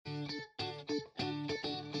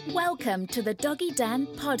Welcome to the Doggy Dan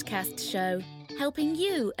podcast show, helping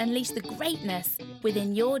you unleash the greatness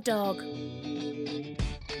within your dog.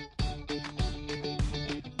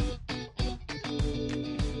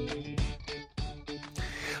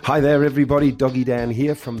 Hi there, everybody. Doggy Dan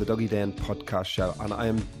here from the Doggy Dan podcast show, and I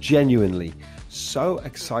am genuinely so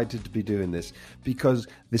excited to be doing this because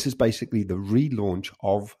this is basically the relaunch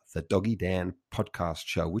of the Doggy Dan podcast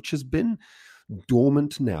show, which has been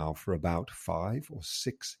dormant now for about 5 or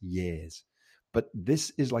 6 years. But this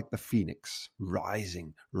is like the phoenix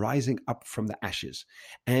rising up from the ashes.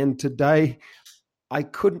 And today, I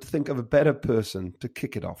couldn't think of a better person to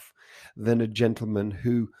kick it off than a gentleman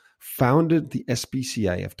who founded the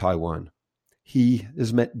SPCA of Taiwan. He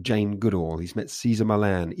has met Jane Goodall. He's met Cesar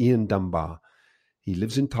Millan, Ian Dunbar. He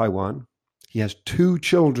lives in Taiwan. He has 2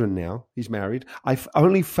 children now. He's married. I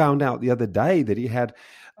only found out the other day that he had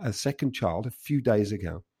a second child a few days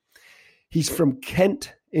ago. He's from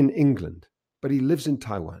Kent in England, but he lives in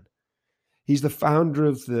Taiwan. He's the founder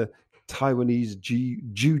of the Taiwanese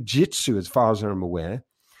Jiu-Jitsu, as far as I'm aware.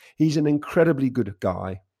 He's an incredibly good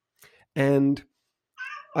guy. And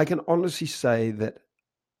I can honestly say that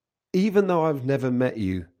even though I've never met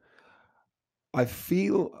you, I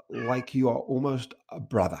feel like you are almost a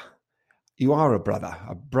brother. You are a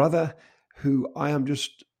brother who I am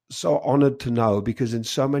just so honored to know, because in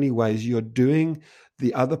so many ways you're doing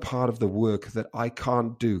the other part of the work that I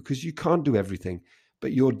can't do, because you can't do everything,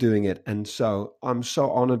 but you're doing it. And so I'm so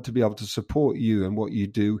honored to be able to support you and what you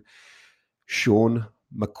do. Sean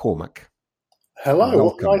McCormack. Hello,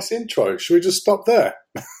 Welcome. What a nice intro. Should we just stop there?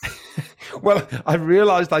 Well, I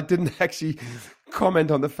realized I didn't actually comment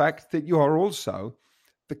on the fact that you are also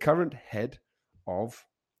the current head of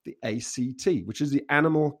the ACT, which is the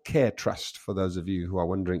Animal Care Trust, for those of you who are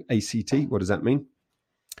wondering. ACT, what does that mean?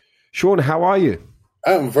 Sean, how are you?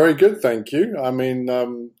 I'm very good, thank you. I mean,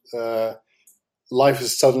 life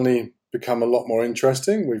has suddenly become a lot more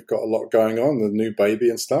interesting. We've got a lot going on, the new baby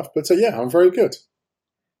and stuff. But yeah, I'm very good.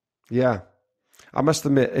 Yeah. I must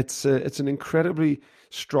admit, it's an incredibly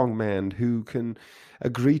strong man who can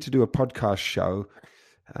agree to do a podcast show.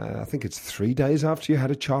 I think it's 3 days after you had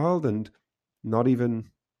a child, and not even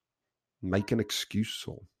make an excuse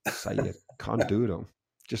or say you can't do it all.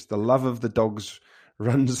 Just the love of the dogs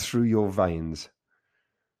runs through your veins.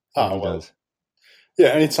 Oh, well. Does. Yeah,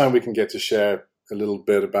 anytime we can get to share a little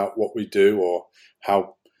bit about what we do or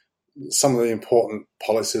how some of the important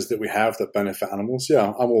policies that we have that benefit animals,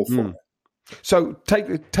 yeah, I'm all for it. So take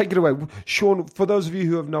it away, Sean. For those of you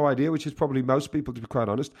who have no idea, which is probably most people, to be quite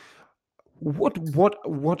honest, what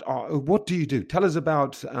do you do? Tell us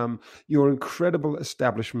about your incredible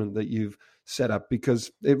establishment that you've set up, because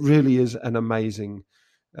it really is an amazing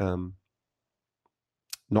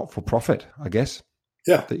not-for-profit, I guess.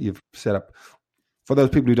 Yeah, that you've set up. For those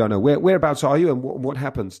people who don't know, whereabouts are you and what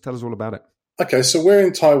happens? Tell us all about it. Okay, so we're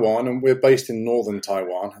in Taiwan, and we're based in northern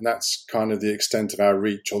Taiwan, and that's kind of the extent of our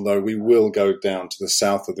reach, although we will go down to the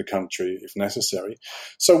south of the country if necessary.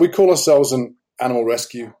 So we call ourselves an animal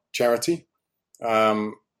rescue charity,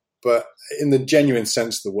 but in the genuine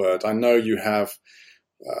sense of the word. I know you have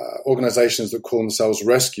organizations that call themselves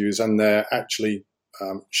rescues, and they're actually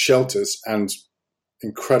shelters, and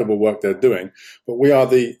incredible work they're doing. But we are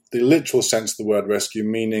the literal sense of the word rescue,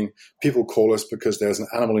 meaning people call us because there's an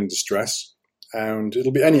animal in distress. And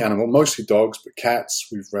it'll be any animal, mostly dogs, but cats.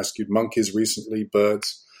 We've rescued monkeys recently,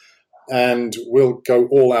 birds. And we'll go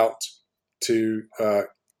all out to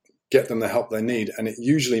get them the help they need. And it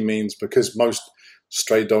usually means, because most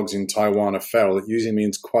stray dogs in Taiwan are feral, it usually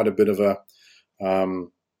means quite a bit of a,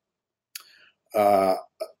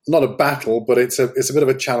 not a battle, but it's a bit of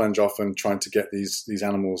a challenge often trying to get these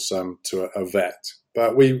animals to a vet.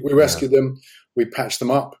 But we rescue them, we patch them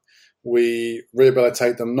up, we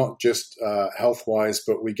rehabilitate them, not just health-wise,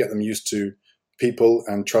 but we get them used to people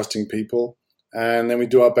and trusting people. And then we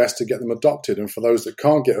do our best to get them adopted. And for those that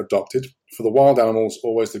can't get adopted, for the wild animals,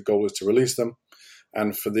 always the goal is to release them.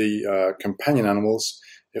 And for the companion animals,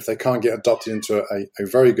 if they can't get adopted into a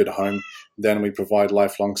very good home, then we provide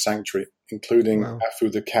lifelong sanctuary, including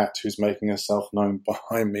Afu the cat, who's making herself known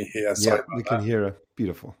behind me here. Yeah, we can hear her.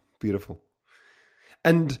 Beautiful, beautiful.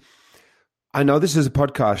 And I know this is a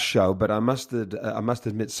podcast show, but I must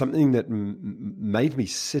admit something that made me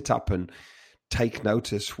sit up and take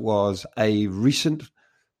notice was a recent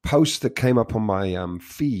post that came up on my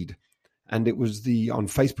feed, and it was on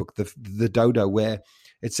Facebook, the Dodo, where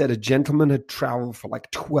it said a gentleman had traveled for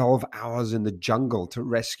like 12 hours in the jungle to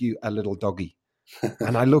rescue a little doggy.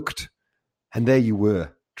 And I looked, and there you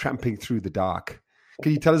were, tramping through the dark.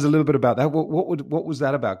 Can you tell us a little bit about that? What was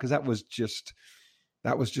that about? Because that was just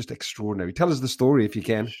That was just extraordinary. Tell us the story if you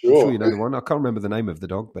can. Sure. I'm sure you know the one. I can't remember the name of the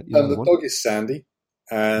dog, but you know the one. dog is Sandy.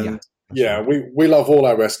 And right. we love all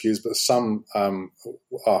our rescues, but some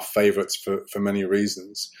are favourites for many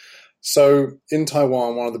reasons. So in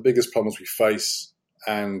Taiwan, one of the biggest problems we face,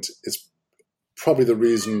 and it's probably the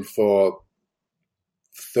reason for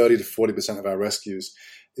 30 to 40% of our rescues,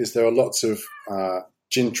 is there are lots of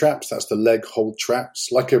gin traps. That's the leg hold traps,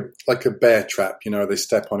 like a bear trap. You know, they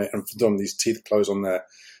step on it and for them, these teeth close on their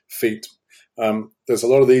feet. There's a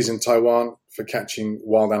lot of these in Taiwan for catching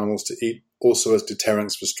wild animals to eat, also as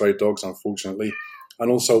deterrents for stray dogs, unfortunately, and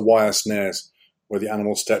also wire snares where the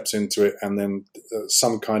animal steps into it and then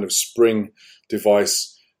some kind of spring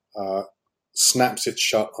device snaps it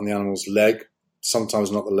shut on the animal's leg,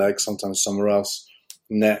 sometimes not the leg, sometimes somewhere else,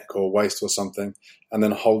 neck or waist or something, and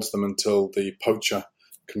then holds them until the poacher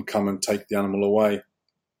can come and take the animal away.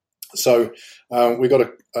 So we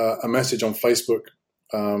got a message on Facebook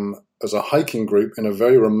as a hiking group in a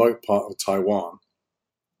very remote part of Taiwan.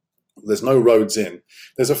 There's no roads in.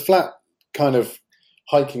 There's a flat kind of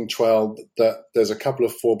hiking trail that there's a couple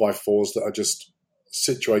of 4x4s that are just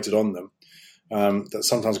situated on them that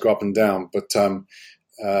sometimes go up and down, but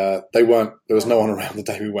they weren't. There was no one around the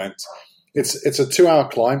day we went. It's a 2-hour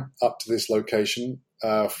climb up to this location,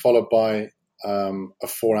 followed by a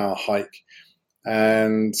 4-hour hike.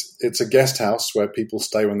 And it's a guest house where people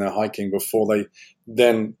stay when they're hiking before they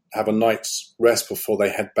then have a night's rest before they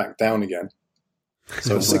head back down again.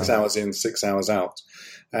 So 6 hours in, 6 hours out.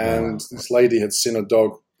 And this lady had seen a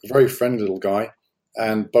dog, a very friendly little guy,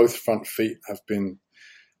 and both front feet have been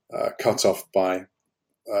cut off by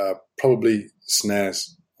probably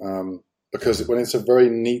snares. Because when it's a very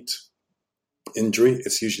neat injury,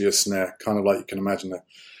 it's usually a snare, kind of like you can imagine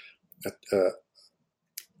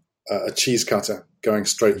a cheese cutter going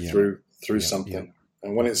straight through something. Yeah.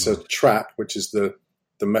 And when it's a trap, which is the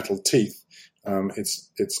metal teeth,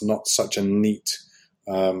 it's not such a neat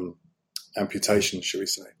amputation, shall we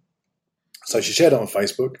say. So she shared it on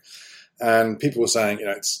Facebook, and people were saying,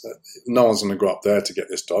 it's no one's going to go up there to get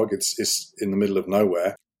this dog. It's in the middle of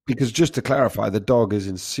nowhere. Because just to clarify, the dog is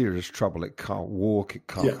in serious trouble. It can't walk. It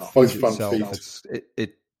can't both feed front itself. feet.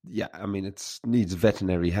 It needs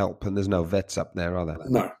veterinary help, and there's no vets up there, are there?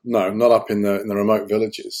 No, not up in the remote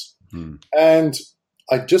villages. And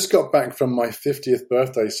I just got back from my 50th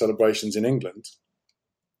birthday celebrations in England.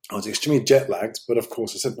 I was extremely jet lagged, but of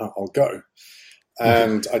course I said, no, I'll go.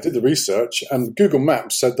 And I did the research, and Google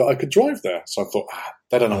Maps said that I could drive there. So I thought,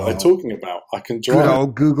 they don't know what they're talking about. I can drive. Good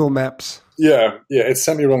old Google Maps. Yeah, it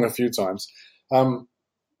sent me wrong a few times. But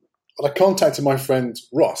I contacted my friend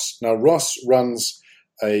Ross. Now, Ross runs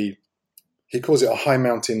he calls it a high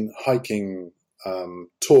mountain hiking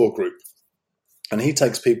tour group. And he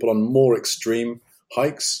takes people on more extreme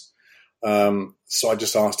hikes. So I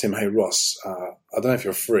just asked him, hey, Ross, I don't know if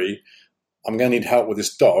you're free. I'm going to need help with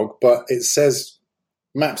this dog, but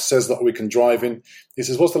Maps says that we can drive in. He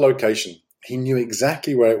says, what's the location? He knew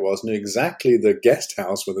exactly where it was, knew exactly the guest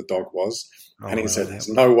house where the dog was. And he said, there's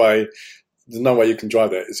no way you can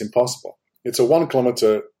drive there. It's impossible. It's a 1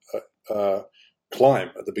 kilometer climb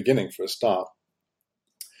at the beginning for a start.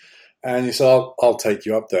 And he said, I'll take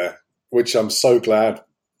you up there, which I'm so glad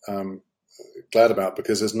about,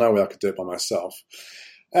 because there's no way I could do it by myself.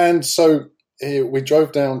 And so we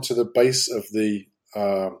drove down to the base of the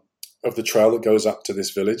trail that goes up to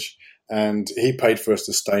this village, and he paid for us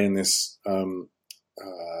to stay in this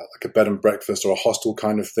like a bed and breakfast or a hostel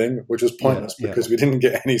kind of thing, which was pointless because we didn't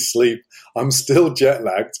get any sleep. I'm still jet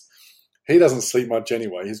lagged. He doesn't sleep much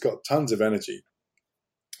anyway. He's got tons of energy.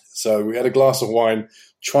 So we had a glass of wine,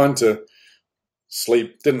 trying to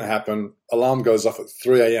sleep. Didn't happen. Alarm goes off at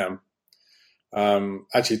 3 a.m.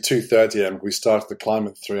 Actually 2:30 a.m. We started the climb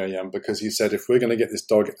at 3 a.m. because he said, if we're going to get this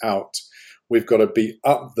dog out, we've got to be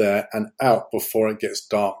up there and out before it gets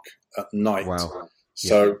dark at night. Wow.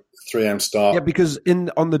 So 3 a.m. start. Yeah, because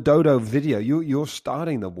on the Dodo video, you're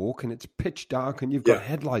starting the walk and it's pitch dark and you've got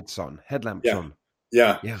headlamps on.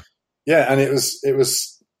 Yeah. And it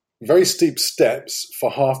was very steep steps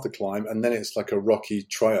for half the climb, and then it's like a rocky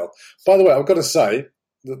trail. By the way, I've got to say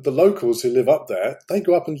that the locals who live up there, they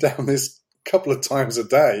go up and down this couple of times a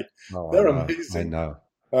day. They're amazing. I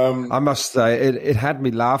know. I must say, it had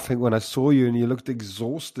me laughing when I saw you and you looked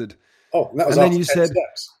exhausted. Oh, and that was and after then you 10 said,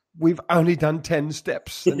 steps. We've only done 10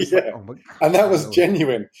 steps. And like, oh my God. And that was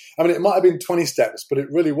genuine. I mean, it might have been 20 steps, but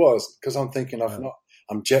it really was, because I'm thinking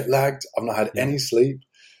I'm jet lagged. I've not had any sleep.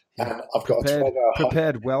 And I've got a 12-hour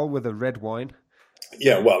prepared well with a red wine.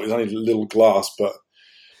 Yeah, well, it was only a little glass, but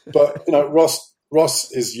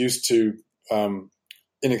Ross is used to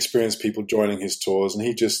inexperienced people joining his tours, and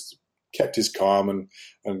he just kept his calm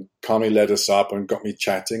and calmly led us up and got me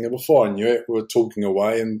chatting. And before I knew it, we were talking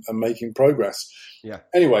away and making progress. Yeah.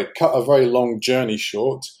 Anyway, cut a very long journey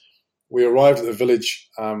short. We arrived at the village.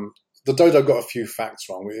 The dodo got a few facts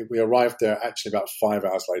wrong. We arrived there actually about 5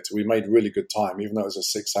 hours later. We made really good time, even though it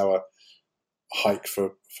was a 6-hour hike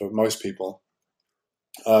for most people.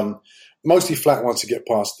 Mostly flat once you get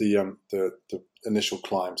past the initial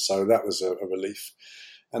climb, so that was a relief.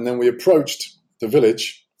 And then we approached the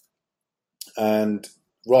village, and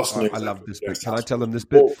Ross knew. I love this bit. Can I tell them this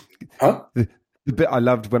bit? Huh? The bit I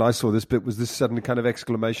loved when I saw this bit was this sudden kind of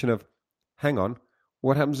exclamation of, hang on,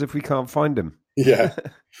 what happens if we can't find him? Yeah.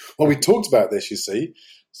 Well, we talked about this, you see.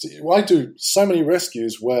 I do so many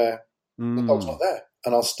rescues where the dog's not there.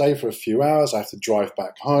 And I'll stay for a few hours. I have to drive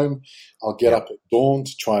back home. I'll get up at dawn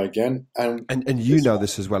to try again. And you know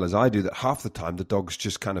this as well as I do, that half the time the dog's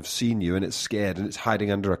just kind of seen you and it's scared and it's hiding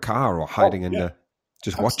under a car or hiding under,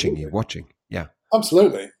 just Absolutely. watching. Yeah.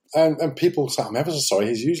 Absolutely. And people say, I'm ever so sorry,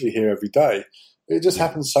 he's usually here every day. It just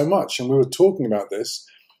happens so much. And we were talking about this.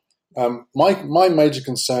 My major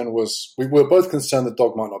concern was, we were both concerned the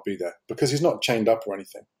dog might not be there because he's not chained up or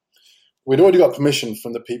anything. We'd already got permission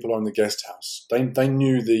from the people on the guest house. They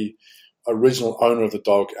knew the original owner of the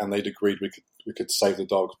dog, and they'd agreed we could save the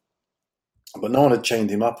dog. But no one had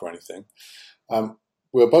chained him up or anything. We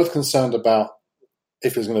were both concerned about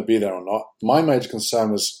if he was going to be there or not. My major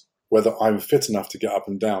concern was whether I'm fit enough to get up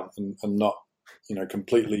and down and not,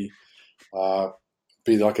 completely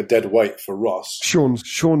be like a dead weight for Ross.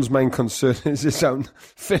 Sean's main concern is his own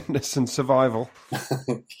fitness and survival.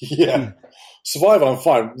 Yeah. Survival, I'm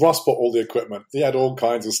fine. Ross bought all the equipment. He had all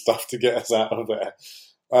kinds of stuff to get us out of there.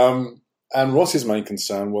 And Ross's main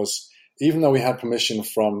concern was, even though we had permission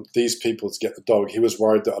from these people to get the dog, he was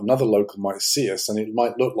worried that another local might see us and it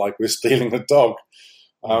might look like we're stealing the dog.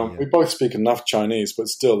 We both speak enough Chinese, but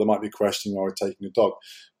still there might be questioning why we're taking the dog.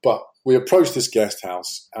 But we approached this guest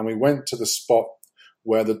house and we went to the spot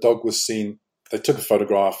where the dog was seen. They took a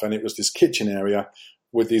photograph and it was this kitchen area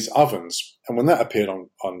with these ovens. And when that appeared on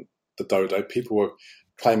the dodo, people were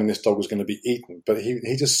claiming this dog was going to be eaten, but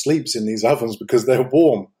he just sleeps in these ovens because they're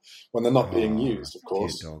warm when they're not being used, of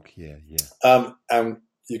course. Dog. Yeah. And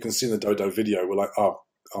you can see in the dodo video, we're like, oh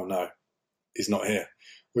no, he's not here.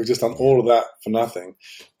 We've just done all of that for nothing.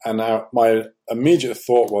 And now my immediate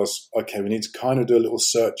thought was, okay, we need to kind of do a little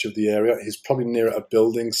search of the area. He's probably near a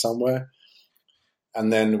building somewhere.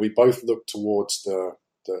 And then we both looked towards the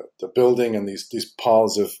building and these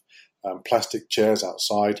piles of plastic chairs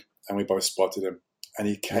outside, and we both spotted him. And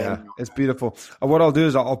he came. Yeah, it's beautiful. And what I'll do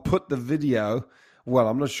is I'll put the video. Well,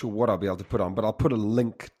 I'm not sure what I'll be able to put on, but I'll put a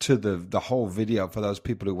link to the whole video for those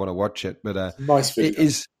people who want to watch it. But nice video.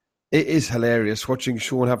 It is hilarious watching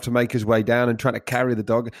Sean have to make his way down and trying to carry the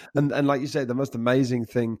dog. And like you said, the most amazing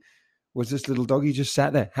thing was this little doggy just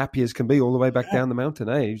sat there, happy as can be, all the way back down the mountain.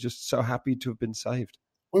 He was just so happy to have been saved.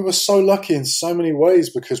 We were so lucky in so many ways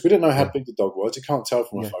because we didn't know how big the dog was. You can't tell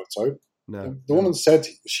from a photo. No. The woman said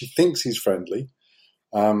she thinks he's friendly,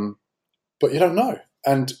 but you don't know.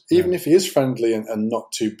 And even if he is friendly and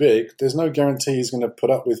not too big, there's no guarantee he's going to put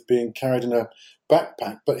up with being carried in a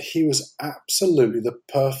backpack. But he was absolutely the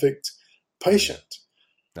perfect patient.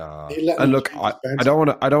 And look, I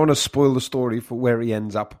don't want to spoil the story for where he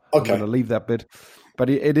ends up. Okay. I'm going to leave that bit, but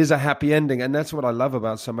it is a happy ending, and that's what I love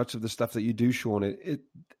about so much of the stuff that you do, Sean. It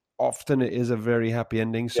often is a very happy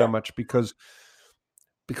ending, so much because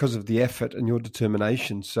of the effort and your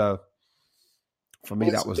determination. So for me,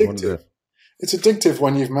 that was addictive. One of the. It's addictive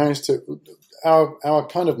when you've managed to. Our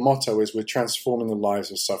kind of motto is we're transforming the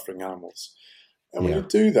lives of suffering animals, and when you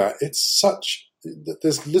do that, it's such.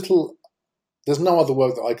 There's no other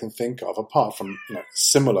work that I can think of apart from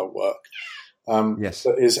similar work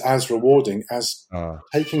that is as rewarding as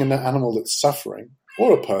taking an animal that's suffering,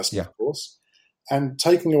 or a person, of course, and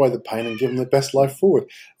taking away the pain and giving the best life forward.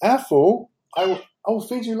 Therefore, I will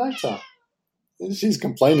feed you later. She's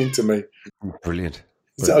complaining to me. Brilliant.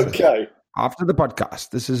 It's okay. After the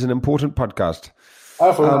podcast, this is an important podcast.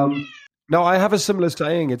 No, I have a similar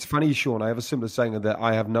saying. It's funny, Sean. I have a similar saying that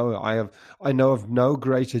I know of no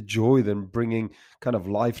greater joy than bringing kind of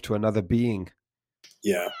life to another being.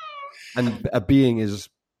 Yeah, and a being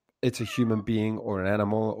it's a human being or an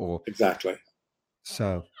animal or exactly.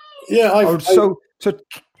 So yeah,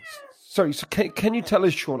 sorry. So can you tell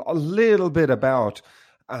us, Sean, a little bit about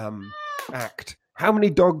ACT? How many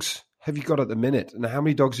dogs have you got at the minute, and how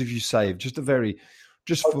many dogs have you saved? Just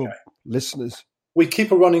for listeners. We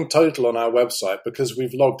keep a running total on our website because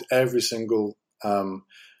we've logged every single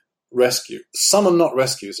rescue. Some are not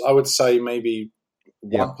rescues. I would say maybe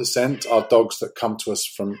 1% are dogs that come to us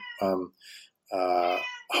from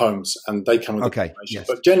homes, and they come with Okay, information. yes.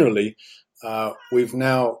 But generally, we've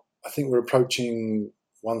now, I think we're approaching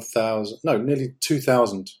 1,000, no, nearly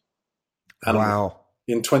 2,000 animals Wow.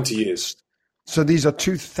 in 20 years. So these are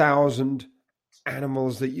 2,000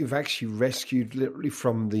 animals that you've actually rescued literally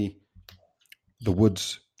from the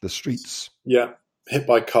woods, the streets. Yeah, hit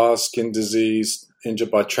by cars, skin disease,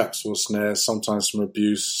 injured by traps or snares, sometimes from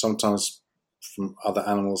abuse, sometimes from other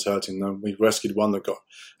animals hurting them. We rescued one that got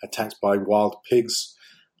attacked by wild pigs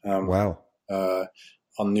Wow.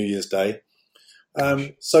 on New Year's Day.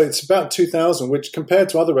 So it's about 2,000, which compared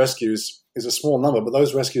to other rescues is a small number, but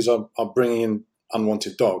those rescues are bringing in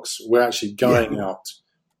unwanted dogs. We're actually going out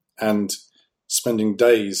and spending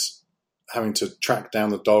days having to track down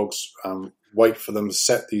the dogs, wait for them,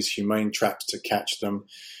 set these humane traps to catch them.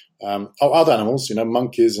 Other animals,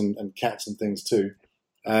 monkeys and cats and things too.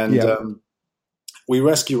 And we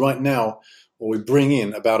rescue right now, or we bring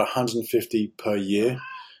in about 150 per year.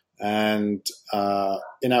 And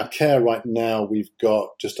in our care right now, we've got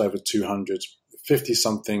just over 200,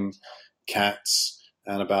 50-something cats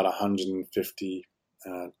and about 150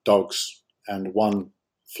 dogs and one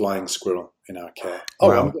flying squirrel in our care. Oh,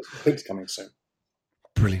 wow. and we've got some pigs coming soon.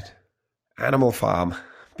 Brilliant. Animal farm.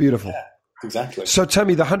 Beautiful. Yeah, exactly. So tell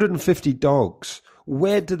me, the 150 dogs,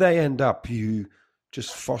 where do they end up? You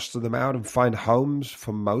just foster them out and find homes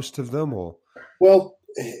for most of them, or? Well,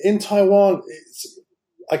 in Taiwan,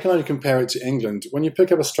 I can only compare it to England. When you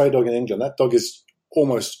pick up a stray dog in England, that dog is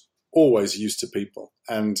almost always used to people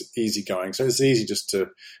and easygoing. So it's easy just to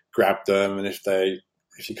grab them, and if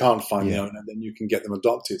you can't find the owner, then you can get them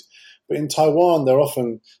adopted. But in Taiwan, they're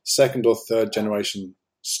often second or third generation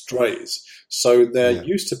strays. So they're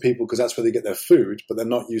used to people because that's where they get their food, but they're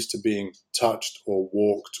not used to being touched or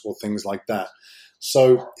walked or things like that.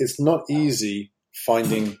 So it's not easy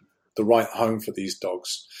finding the right home for these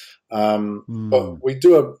dogs. But we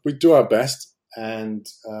do our best, and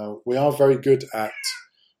we are very good at.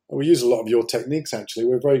 We use a lot of your techniques. Actually,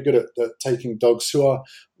 we're very good at taking dogs who are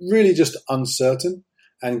really just uncertain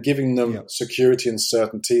and giving them security and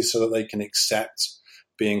certainty, so that they can accept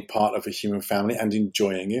being part of a human family and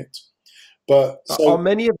enjoying it. But are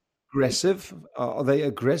many aggressive? Are they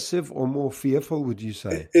aggressive or more fearful? Would you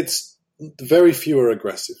say it's very few are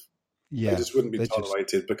aggressive? Yeah, they just wouldn't be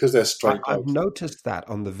tolerated because they're stray dogs. I've noticed that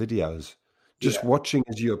on the videos. Just watching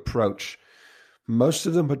as you approach, most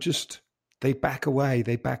of them are just, they back away.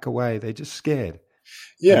 They're just scared.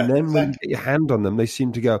 Yeah. And then when you get your hand on them, they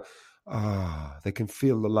seem to go, they can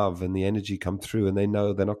feel the love and the energy come through, and they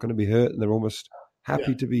know they're not going to be hurt, and they're almost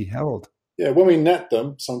happy to be held. Yeah. When we net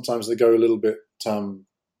them, sometimes they go a little bit,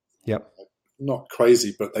 not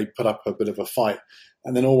crazy, but they put up a bit of a fight.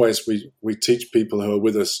 And then always we teach people who are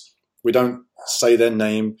with us, we don't say their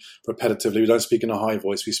name repetitively. We don't speak in a high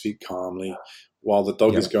voice. We speak calmly while the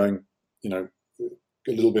dog is going, a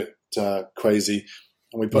little bit crazy.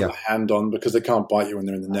 And we put a hand on, because they can't bite you when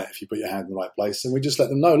they're in the net if you put your hand in the right place. And we just let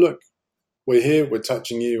them know, look, we're here, we're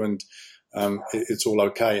touching you, and it's all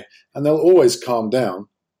okay. And they'll always calm down.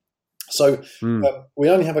 So we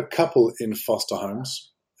only have a couple in foster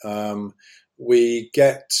homes. We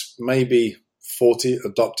get maybe 40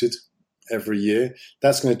 adopted every year.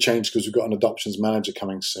 That's going to change because we've got an adoptions manager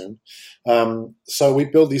coming soon. So we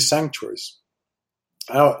build these sanctuaries.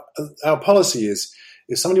 Our policy is,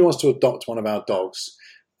 if somebody wants to adopt one of our dogs,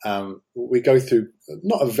 we go through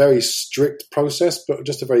not a very strict process, but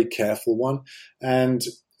just a very careful one. And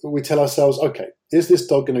we tell ourselves, okay, is this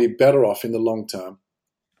dog going to be better off in the long term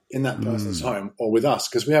in that person's home or with us?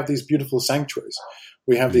 Because we have these beautiful sanctuaries.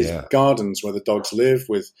 We have these gardens where the dogs live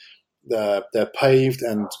with, they're paved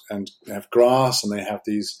and have grass, and they have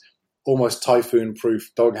these almost typhoon-proof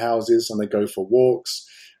dog houses, and they go for walks,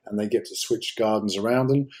 and they get to switch gardens around.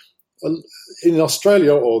 And in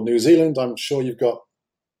Australia or New Zealand, I'm sure you've got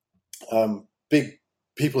big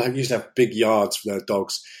people used to have big yards for their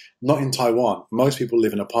dogs. Not in Taiwan. Most people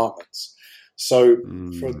live in apartments. So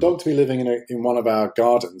for a dog to be living in one of our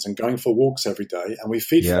gardens and going for walks every day, and we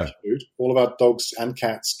feed fresh food, all of our dogs and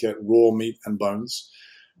cats get raw meat and bones.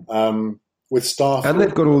 With staff, and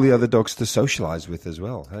they've got all the other dogs to socialize with as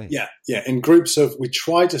well. Hey? Yeah. In groups of, we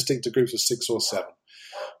try to stick to groups of 6 or 7,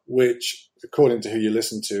 which, according to who you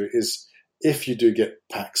listen to, is, if you do get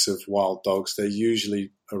packs of wild dogs, they're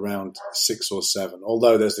usually around 6 or 7.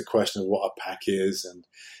 Although there's the question of what a pack is, and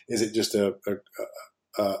is it just a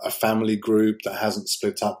family group that hasn't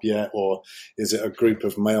split up yet, or is it a group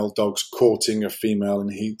of male dogs courting a female in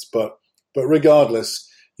heat? But regardless,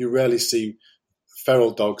 you rarely see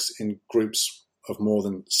feral dogs in groups of more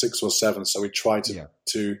than 6 or 7. So we try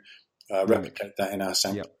to replicate that in our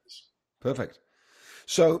sanctuaries. Perfect.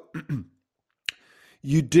 So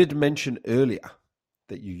You did mention earlier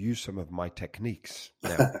that you use some of my techniques.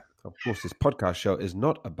 Now, of course, this podcast show is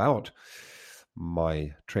not about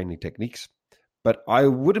my training techniques, but I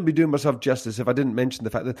wouldn't be doing myself justice if I didn't mention the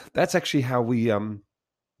fact that that's actually how we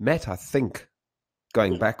met, I think,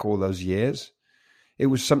 going back all those years. It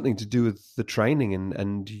was something to do with the training,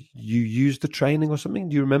 and you used the training or something.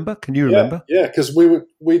 Do you remember? Can you remember? Yeah, because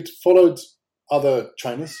we'd followed other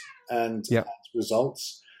trainers and had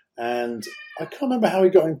results. And I can't remember how we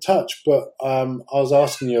got in touch, but I was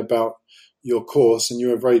asking you about your course, and you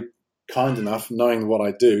were very kind enough, knowing what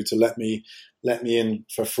I do, to let me in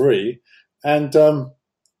for free. And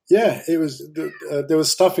it was there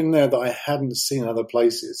was stuff in there that I hadn't seen other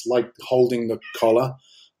places, like holding the collar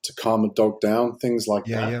to calm a dog down, things like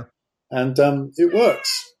that. Yeah. And it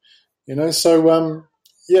works, So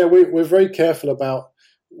we're very careful about.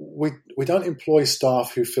 We don't employ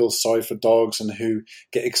staff who feel sorry for dogs and who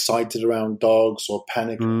get excited around dogs or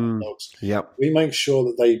panic around dogs. Yeah. We make sure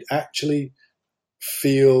that they actually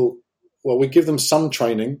feel, well, we give them some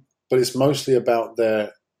training, but it's mostly about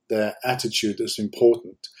their attitude that's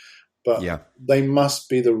important. But they must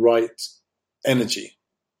be the right energy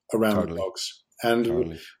around the dogs.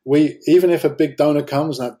 And we, even if a big donor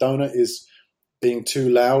comes and that donor is being too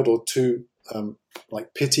loud or too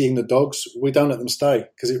pitying the dogs, we don't let them stay,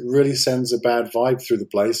 because it really sends a bad vibe through the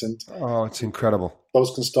place, and it's incredible.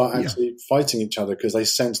 Dogs can start actually fighting each other because they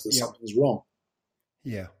sense that something's wrong.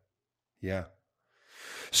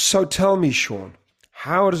 So tell me, Sean,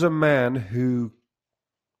 how does a man who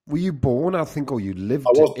were you born? I think, or you lived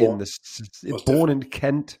born in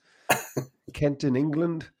Kent, in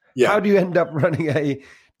England. Yeah. How do you end up running a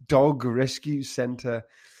dog rescue center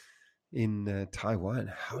in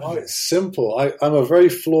Taiwan? It's simple. I'm a very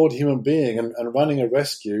flawed human being, and running a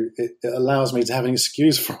rescue, it allows me to have an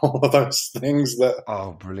excuse for all of those things that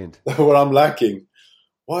brilliant. Where I'm lacking.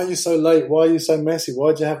 Why are you so late? Why are you so messy?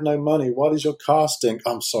 Why do you have no money? Why does your car stink?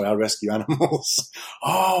 I'm sorry, I rescue animals.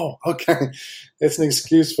 Oh, okay. It's an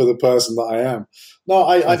excuse for the person that I am. No,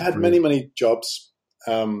 I've had many jobs.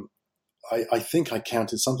 I think I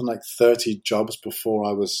counted something like 30 jobs before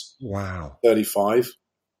I was 35.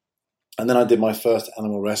 And then I did my first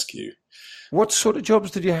animal rescue. What sort of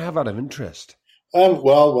jobs did you have out of interest?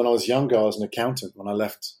 Well, when I was younger, I was an accountant. When I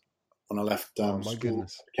left school,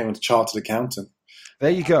 goodness. I became a chartered accountant. There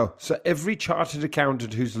you go. So every chartered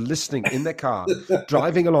accountant who's listening in their car,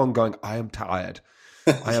 driving along, going, "I am tired.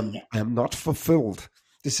 I am not fulfilled.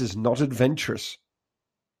 This is not adventurous."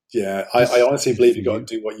 Yeah, I honestly believe you've got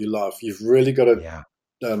to do what you love. You've really got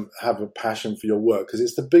to have a passion for your work, because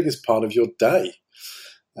it's the biggest part of your day.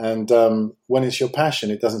 And when it's your passion,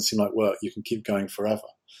 it doesn't seem like work. You can keep going forever.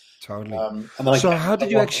 Totally. So how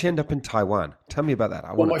did you actually end up in Taiwan? Tell me about that.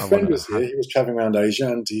 My friend was here. He was traveling around Asia,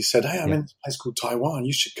 and he said, "Hey, I'm in this place called Taiwan.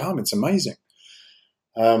 You should come. It's amazing."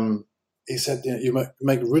 He said, "You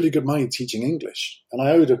make really good money teaching English." And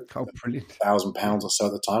I owed £1,000 or so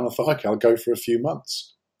at the time. I thought, okay, I'll go for a few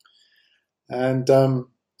months. And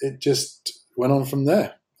it just went on from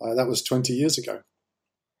there. That was 20 years ago.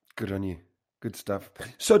 Good on you. Good stuff.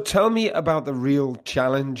 So tell me about the real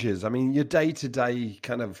challenges. I mean, your day-to-day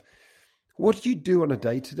what do you do on a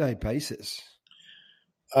day-to-day basis?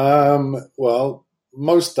 Well,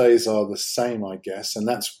 most days are the same, I guess, and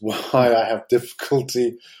that's why I have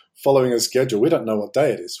difficulty following a schedule. We don't know what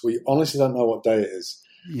day it is. We honestly don't know what day it is.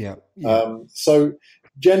 Yeah. So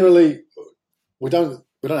generally, we don't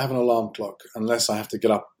have an alarm clock unless I have to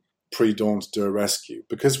get up pre-dawn to do a rescue,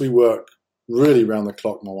 because we work really round the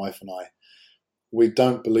clock, my wife and I. We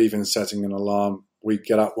don't believe in setting an alarm. We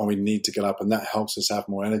get up when we need to get up, and that helps us have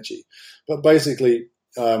more energy. But basically,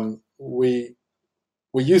 we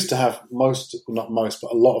used to have a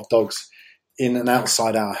lot of dogs in and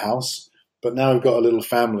outside our house. But now we've got a little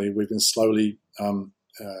family. We've been slowly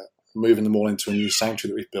moving them all into a new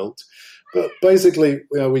sanctuary that we've built. But basically,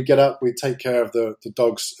 we get up, we take care of the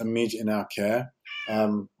dogs immediately in our care,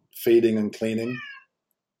 feeding and cleaning.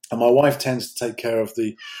 And my wife tends to take care of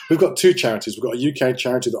we've got two charities. We've got a UK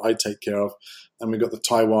charity that I take care of, and we've got the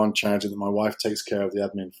Taiwan charity that my wife takes care of the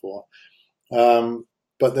admin for.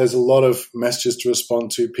 But there's a lot of messages to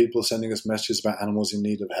respond to, people sending us messages about animals in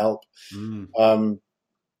need of help. But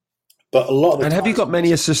a lot of have you got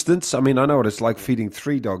many assistants? I mean, I know what it's like feeding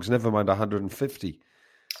 3 dogs, never mind 150.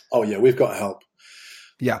 Oh, yeah, we've got help.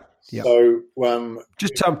 Yeah. So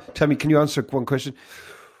just tell me, can you answer one question?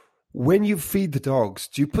 When you feed the dogs,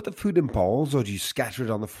 do you put the food in bowls or do you scatter it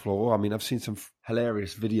on the floor? I mean, I've seen some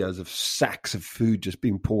hilarious videos of sacks of food just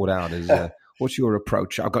being poured out. What's your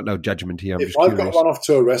approach? I've got no judgment here. If I've got to run off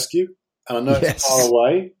to a rescue and I know it's far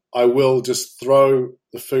away, I will just throw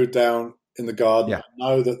the food down in the garden. Yeah. I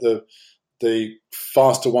know that the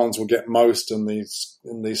faster ones will get most, and these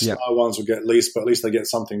slower ones will get least, but at least they get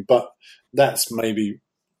something. But that's maybe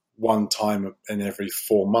one time in every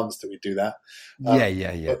 4 months that we do that.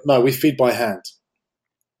 But no, we feed by hand.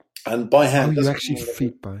 And by hand. Oh, you actually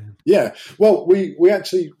feed by hand? Yeah. Well, we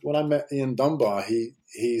actually, when I met Ian Dunbar,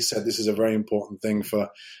 he said this is a very important thing for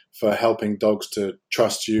helping dogs to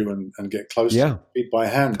trust you and get close to you. Feed by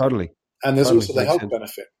hand. Totally. And there's also the health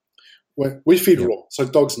benefit. When we feed raw, so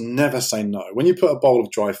dogs never say no. When you put a bowl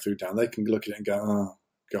of dry food down, they can look at it and go, "Oh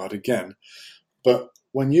God, again." But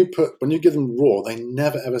when you give them raw, they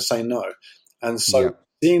never ever say no. And so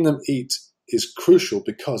seeing them eat is crucial,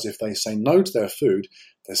 because if they say no to their food,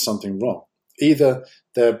 there's something wrong. Either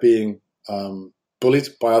they're being bullied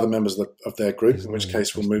by other members of their group, in which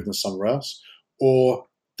case we'll move them somewhere else, or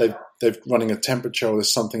they're running a temperature, or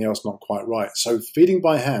there's something else not quite right. So feeding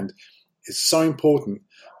by hand is so important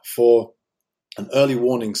for an early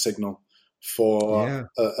warning signal for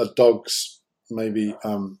a dog's maybe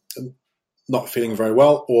not feeling very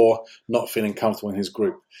well or not feeling comfortable in his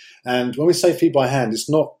group. And when we say feed by hand, it's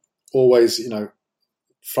not always,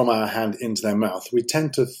 from our hand into their mouth. We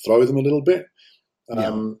tend to throw them a little bit,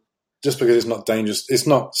 just because it's not dangerous. It's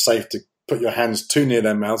not safe to put your hands too near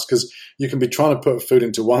their mouths, because you can be trying to put food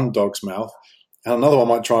into one dog's mouth and another one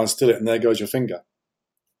might try and steal it, and there goes your finger.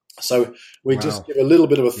 So we just give a little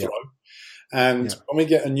bit of a throw. And when we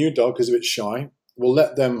get a new dog who's a bit shy, we'll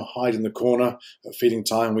let them hide in the corner at feeding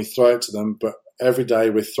time. We throw it to them, but every day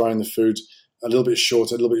we're throwing the food a little bit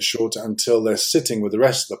shorter until they're sitting with the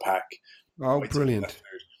rest of the pack. Oh, brilliant.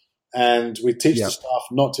 And we teach the staff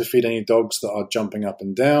not to feed any dogs that are jumping up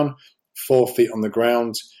and down. 4 feet on the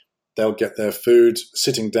ground, they'll get their food.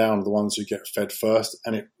 Sitting down are the ones who get fed first.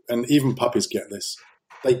 And even puppies get this.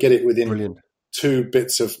 They get it within 2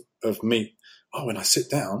 bits of meat. Oh, when I sit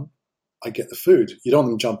down, I get the food. You don't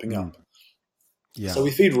want them jumping up. Yeah. So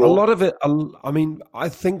we feed raw. A lot of it, I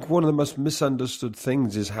think one of the most misunderstood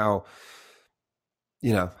things is how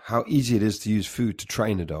easy it is to use food to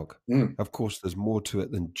train a dog. Of course, there's more to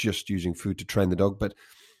it than just using food to train the dog, but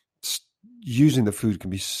using the food can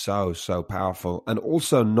be so, so powerful. And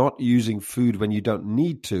also not using food when you don't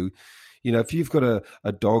need to. If you've got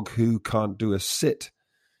a dog who can't do a sit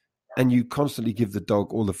and you constantly give the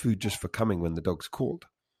dog all the food just for coming when the dog's called,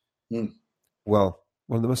 well,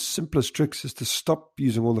 one of the most simplest tricks is to stop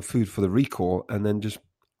using all the food for the recall and then just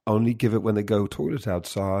only give it when they go toilet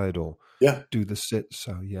outside or do the sit.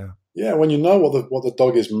 So, Yeah, when you know what the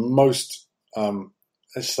dog is most,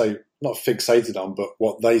 let's say, not fixated on, but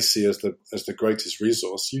what they see as the greatest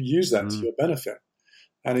resource, you use that to your benefit.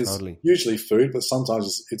 And it's usually food, but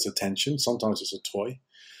sometimes it's attention, sometimes it's a toy.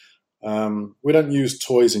 We don't use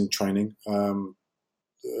toys in training,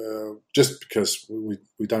 just because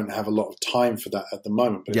we don't have a lot of time for that at the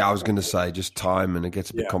moment. But I was going to say just time, and it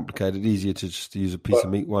gets a bit complicated. Easier to just use a piece of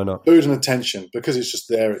meat. Why not? Food and attention, because it's just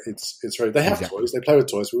there. It's ready. They have toys. They play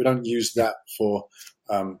with toys, but we don't use that for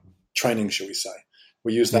training, shall we say.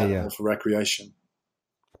 We use that more for recreation.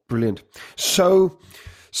 Brilliant. So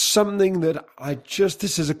something that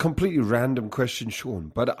this is a completely random question,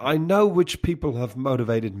 Sean, but I know which people have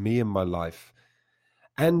motivated me in my life.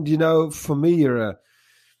 And, for me,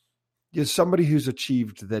 you're somebody who's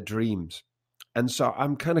achieved their dreams. And so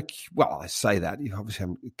I'm kind of, I say that. You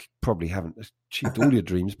obviously probably haven't achieved all your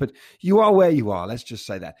dreams, but you are where you are. Let's just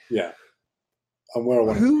say that. Yeah. I'm where I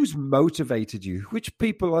want. Who's motivated you? Which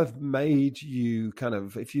people have made you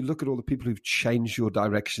if you look at all the people who've changed your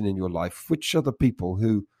direction in your life, which are the people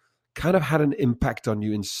who kind of had an impact on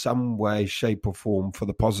you in some way, shape or form for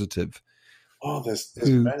the positive? Oh, there's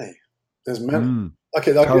many. There's many.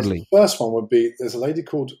 Okay, totally. The first one would be, there's a lady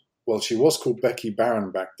she was called Becky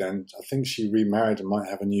Barron back then. I think she remarried and might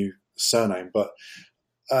have a new surname. But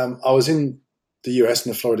I was in the US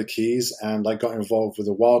in the Florida Keys, and I got involved with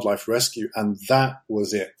a wildlife rescue, and that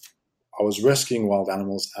was it. I was rescuing wild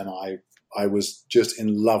animals, and I was just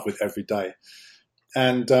in love with every day.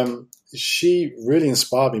 And she really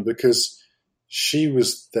inspired me, because she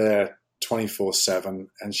was there 24/7,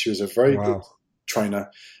 and she was a very good trainer.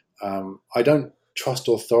 I don't trust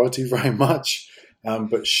authority very much,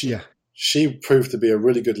 but she proved to be a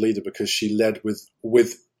really good leader, because she led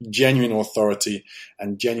with genuine authority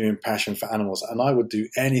and genuine passion for animals. And I would do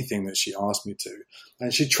anything that she asked me to.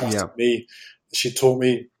 And she trusted me. She taught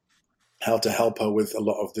me how to help her with a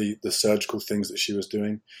lot of the surgical things that she was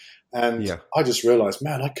doing. And I just realized,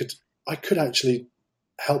 man, I could actually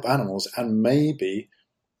help animals and maybe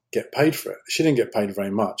get paid for it. She didn't get paid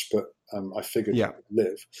very much, but I figured I could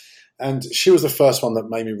live. And she was the first one that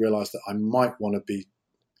made me realize that I might want to be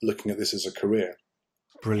looking at this as a career.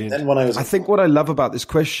 Brilliant. Then when I think what I love about this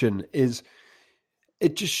question is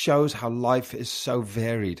it just shows how life is so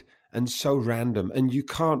varied and so random, and you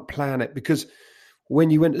can't plan it, because when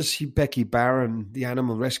you went to see Becky Barron, the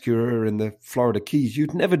animal rescuer in the Florida Keys,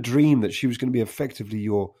 you'd never dream that she was going to be effectively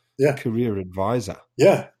your career advisor.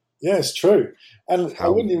 Yeah, it's true. And I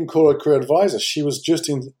wouldn't even call her a career advisor. She was just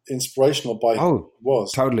inspirational by who she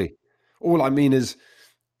was. Totally. All I mean is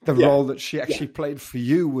the role that she actually played for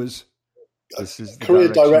you was this is the career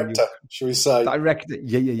director, shall we say? Director,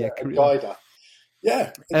 yeah. Career guider.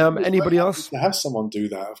 Yeah. Anybody else? To have someone do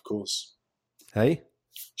that, of course. Hey?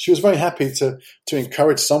 She was very happy to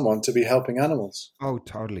encourage someone to be helping animals. Oh,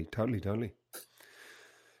 totally.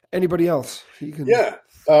 Anybody else you can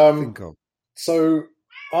think of? So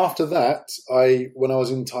after that, when I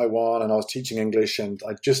was in Taiwan and I was teaching English, and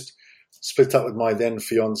I just split up with my then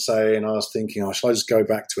fiance, and I was thinking, shall I just go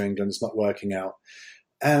back to England? It's not working out.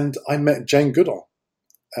 And I met Jane Goodall,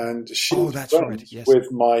 and she was friends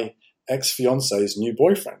with my ex-fiance's new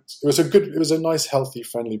boyfriend. It was a nice, healthy,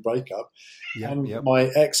 friendly breakup.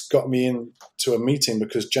 My ex got me into a meeting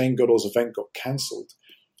because Jane Goodall's event got cancelled,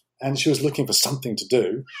 and she was looking for something to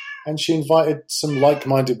do, and she invited some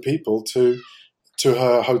like-minded people to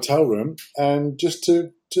her hotel room and just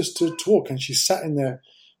to talk. And she sat in there,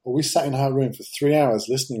 or we sat in her room for 3 hours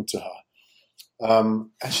listening to her. And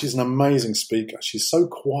she's an amazing speaker. She's so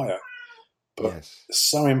quiet, but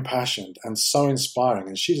so impassioned and so inspiring.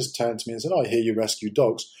 And she just turned to me and said, I hear you rescue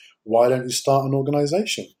dogs. Why don't you start an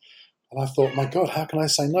organization? And I thought, my God, how can I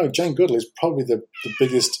say no? Jane Goodall is probably the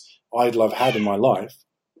biggest idol I've had in my life.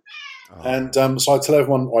 Oh. And so I was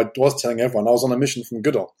telling everyone, I was on a mission from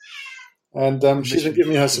Goodall. And she's been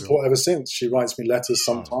giving me her support ever since. She writes me letters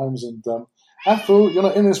sometimes. And Afu, you're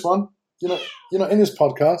not in this one. You're not in this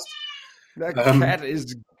podcast. That cat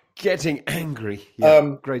is getting angry.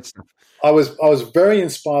 Yeah, great stuff. I was very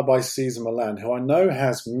inspired by Cesar Millan, who I know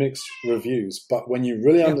has mixed reviews, but when you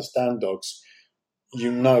really understand dogs, you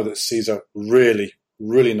know that Cesar really,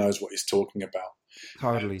 really knows what he's talking about.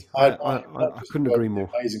 Totally. I couldn't agree more.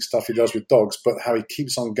 Amazing stuff he does with dogs, but how he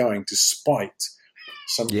keeps on going despite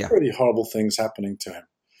some pretty horrible things happening to him.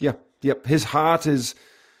 Yeah. Yep. His heart is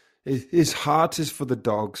for the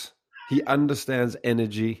dogs. He understands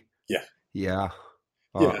energy. Yeah.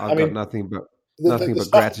 I've got nothing but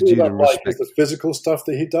gratitude and respect. Is the physical stuff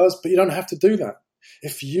that he does, but you don't have to do that.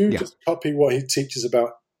 If you just copy what he teaches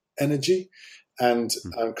about energy and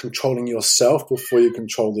controlling yourself before you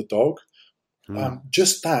control the dog,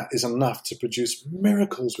 just that is enough to produce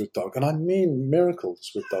miracles with dogs. And I mean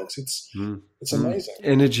miracles with dogs. It's amazing.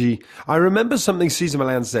 Energy. I remember something Cesar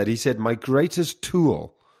Millan said. He said, my greatest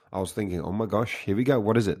tool. I was thinking, oh my gosh, here we go.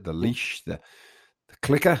 What is it? The leash, the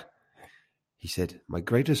clicker. He said, my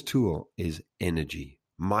greatest tool is energy.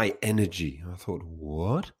 My energy. I thought,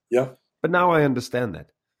 what? Yeah. But now I understand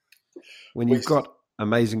that. When you've got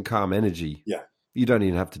amazing, calm energy, you don't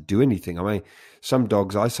even have to do anything. I mean, some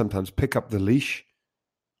dogs, I sometimes pick up the leash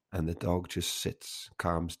and the dog just sits,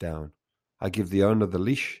 calms down. I give the owner the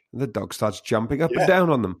leash and the dog starts jumping up and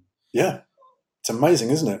down on them. Yeah. It's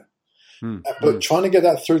amazing, isn't it? But trying to get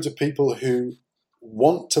that through to people who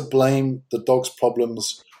want to blame the dog's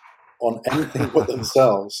problems on anything but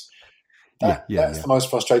themselves, that's the most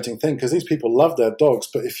frustrating thing, because these people love their dogs,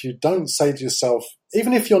 but if you don't say to yourself,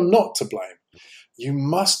 even if you're not to blame, you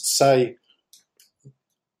must say,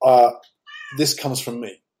 this comes from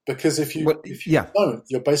me. Because if you don't,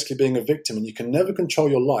 you're basically being a victim, and you can never control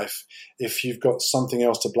your life if you've got something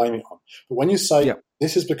else to blame it on. But when you say,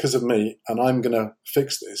 this is because of me and I'm going to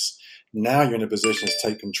fix this, now you're in a position to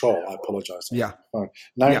take control. I apologize. Yeah.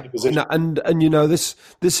 Now you're in a position. And you know, this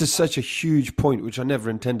is such a huge point, which I never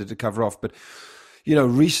intended to cover off. But, you know,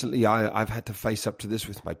 recently I've had to face up to this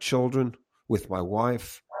with my children, with my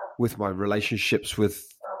wife, with my relationships with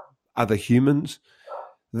other humans,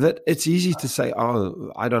 that it's easy to say,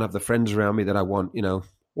 oh, I don't have the friends around me that I want. You know,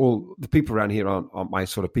 all the people around here aren't my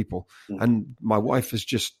sort of people. And my wife is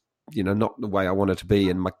just, you know, not the way I want her to be.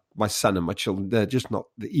 And my son and my children, they're just not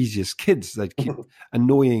the easiest kids. They keep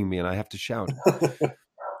annoying me and I have to shout.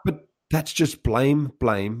 But that's just blame,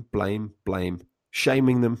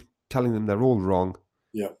 shaming them, telling them they're all wrong.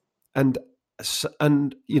 Yeah. And,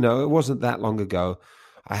 you know, it wasn't that long ago.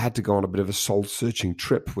 I had to go on a bit of a soul-searching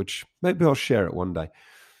trip, which maybe I'll share it one day.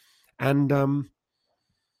 And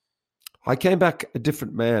I came back a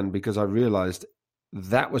different man because I realized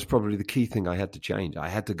that was probably the key thing I had to change. I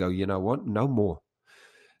had to go, you know what? No more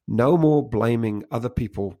blaming other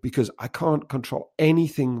people, because I can't control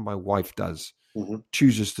anything my wife does,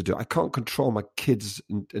 chooses to do. I can't control my kids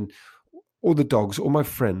and all the dogs, all my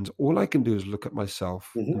friends. All I can do is look at myself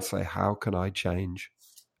and say, how can I change?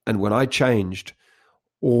 And when I changed,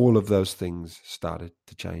 all of those things started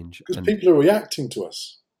to change. Because And people are reacting to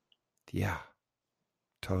us. yeah,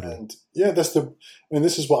 totally. And yeah, this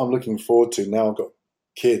is what I'm looking forward to now. I've got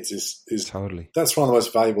kids. Is Totally. That's one of the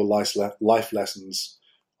most valuable life lessons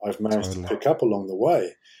I've managed to pick up along the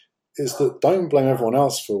way. Is that don't blame everyone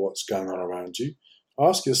else for what's going on around you.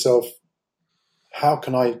 Ask yourself, how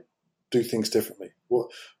can I do things differently?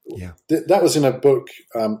 That was in a book.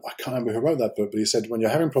 I can't remember who wrote that book, but he said when you're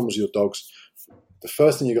having problems with your dogs, the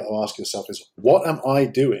first thing you got to ask yourself is, what am I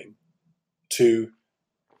doing to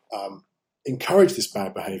encourage this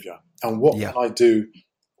bad behavior, and what can I do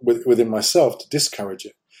within myself to discourage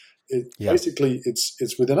it? Basically,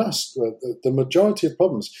 it's within us. The majority of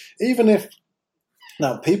problems, even if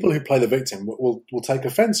now people who play the victim will take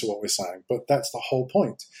offence at what we're saying, but that's the whole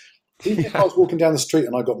point. Even if I was walking down the street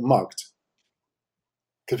and I got mugged,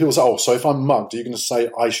 because people say, "Oh, so if I'm mugged, are you going to say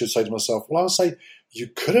I should say to myself?" Well, I'll say you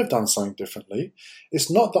could have done something differently. It's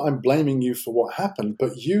not that I'm blaming you for what happened,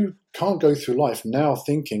 but you can't go through life now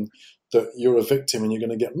thinking that you're a victim and you're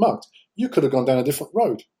going to get mugged. You could have gone down a different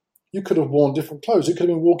road. You could have worn different clothes. You could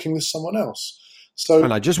have been walking with someone else.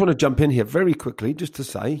 And I just want to jump in here very quickly just to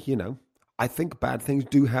say, I think bad things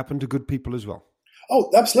do happen to good people as well. Oh,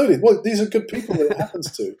 absolutely. Well, these are good people that it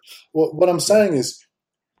happens to. What I'm saying is,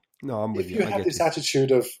 no, I'm with if you have this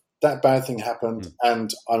attitude of that bad thing happened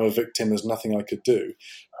and I'm a victim, there's nothing I could do,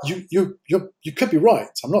 you could be right.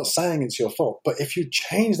 I'm not saying it's your fault. But if you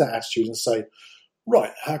change that attitude and say,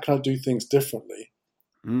 right, how can I do things differently?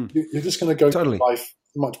 You're just going to go through life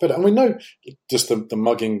much better. And we know just the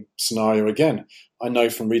mugging scenario again. I know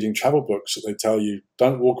from reading travel books that they tell you,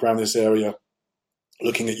 don't walk around this area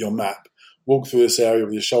looking at your map. Walk through this area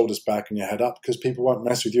with your shoulders back and your head up, because people won't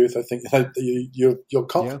mess with you if they think you're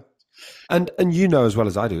confident. Yeah. And you know as well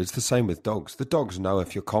as I do, it's the same with dogs. The dogs know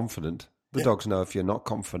if you're confident. The dogs know if you're not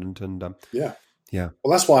confident. And yeah.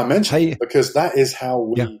 Well, that's why I mentioned it, because that is how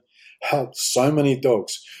we help so many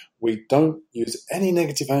dogs. We don't use any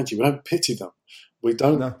negative energy. We don't pity them. We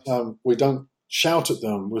don't shout at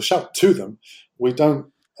them. We'll shout to them. We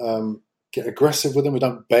don't get aggressive with them. We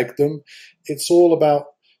don't beg them. It's all about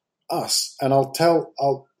us. And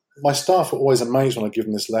my staff are always amazed when I give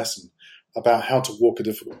them this lesson about how to walk a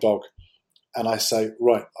difficult dog. And I say,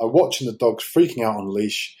 right, I'm watching the dog freaking out on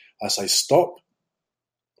leash. I say, stop,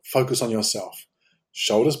 focus on yourself.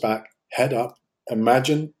 Shoulders back, head up,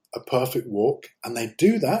 imagine a perfect walk. And they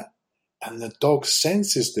do that, and the dog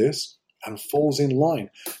senses this and falls in line.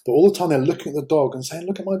 But all the time they're looking at the dog and saying,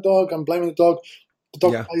 look at my dog, I'm blaming the dog. The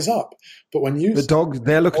dog plays up. But when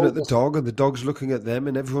they're looking at the dog, and the dog's looking at them,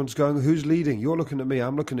 and everyone's going, who's leading? You're looking at me,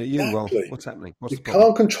 I'm looking at you. Exactly. Well, what's happening? You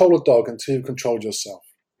can't control a dog until you've controlled yourself.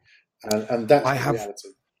 And that's the reality.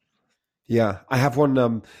 Yeah, I have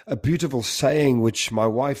one a beautiful saying which my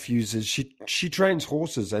wife uses. She trains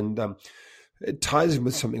horses, and it ties in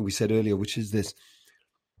with something we said earlier, which is this: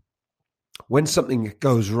 when something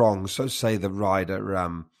goes wrong, so say a rider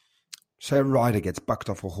gets bucked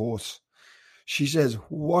off a horse, she says,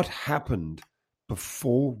 "What happened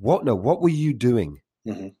before? What were you doing?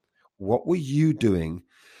 Mm-hmm. What were you doing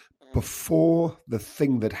before the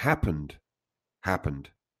thing that happened?"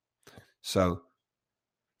 So,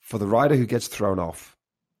 for the rider who gets thrown off,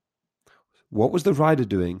 what was the rider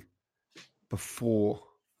doing before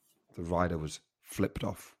the rider was flipped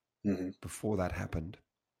off? Mm-hmm. Before that happened.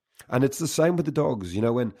 And it's the same with the dogs.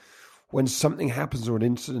 When something happens or an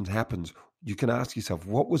incident happens, you can ask yourself,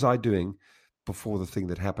 what was I doing before the thing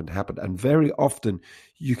that happened? And very often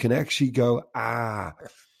you can actually go,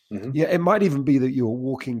 Mm-hmm. Yeah, it might even be that you're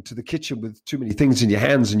walking to the kitchen with too many things in your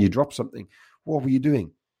hands and you drop something. What were you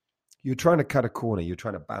doing? You're trying to cut a corner. You're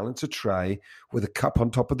trying to balance a tray with a cup on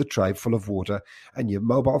top of the tray full of water, and your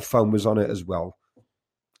mobile phone was on it as well.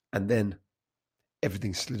 And then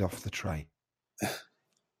everything slid off the tray.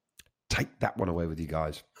 Take that one away with you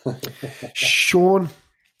guys. Sean,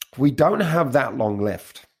 we don't have that long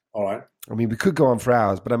left. All right. I mean, we could go on for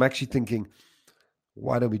hours, but I'm actually thinking,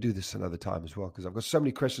 why don't we do this another time as well? Because I've got so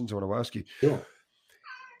many questions I want to ask you. Sure.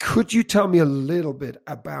 Could you tell me a little bit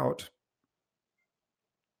about,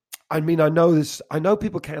 I mean, I know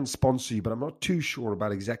people can sponsor you, but I'm not too sure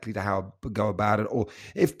about exactly how to go about it, or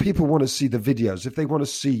if people want to see the videos, if they want to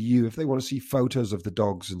see you, if they want to see photos of the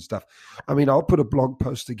dogs and stuff. I mean, I'll put a blog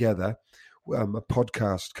post together, a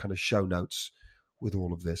podcast kind of show notes with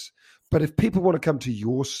all of this. But if people want to come to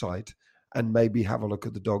your site and maybe have a look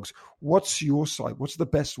at the dogs, what's your site? What's the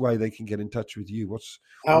best way they can get in touch with you?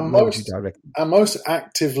 Our most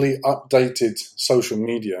actively updated social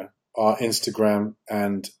media are Instagram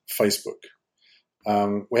and Facebook.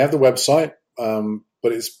 We have the website,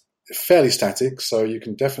 but it's fairly static, so you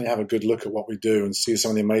can definitely have a good look at what we do and see some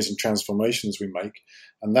of the amazing transformations we make.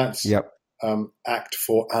 And that's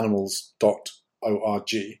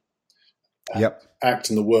actforanimals.org. Yep. Act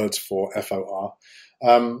in the words for FOR.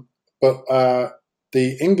 But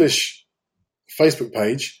the English Facebook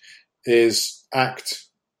page is act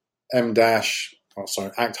hyphen,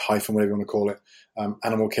 whatever you want to call it,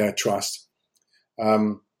 Animal Care Trust.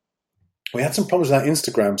 We had some problems with our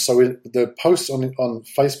Instagram, so the posts on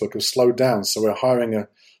Facebook have slowed down. So we're hiring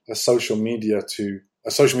a social media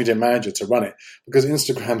manager to run it, because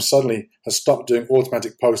Instagram suddenly has stopped doing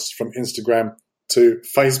automatic posts from Instagram to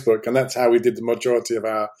Facebook, and that's how we did the majority of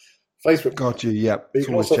our Facebook. Got you. Yep. You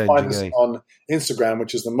can also find us on Instagram,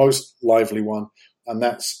 which is the most lively one, and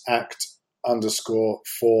that's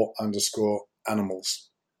act_for_animals.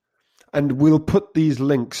 And we'll put these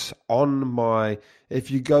links on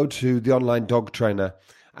if you go to the Online Dog Trainer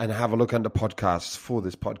and have a look under podcasts for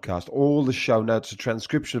this podcast, all the show notes, a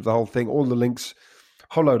transcription of the whole thing, all the links,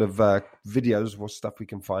 a whole load of videos, what stuff we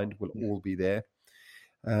can find will all be there.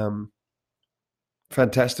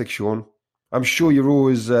 Fantastic, Sean. I'm sure you're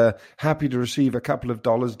always happy to receive a couple of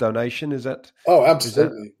dollars donation. Is that? Oh,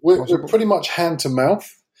 absolutely. We're pretty much hand to mouth.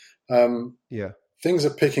 Things are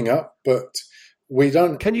picking up, but we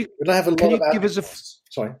don't. We don't have a lot of.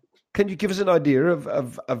 Can you give us an idea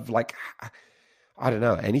of like, I don't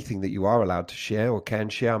know, anything that you are allowed to share or can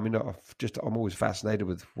share? I mean, I'm always fascinated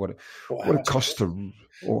with what it costs to.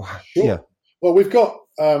 Sure. Yeah. Well, we've got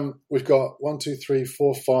 1, 2, 3,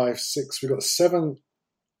 4, 5, 6. We've got 7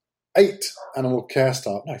 animal care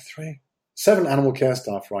staff. No, 7 animal care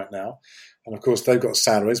staff right now. And of course, they've got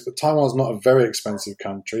salaries, but Taiwan's not a very expensive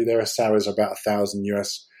country. Their salaries are about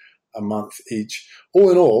 $1,000 a month each. All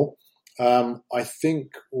in all, I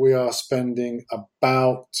think we are spending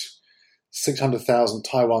about 600,000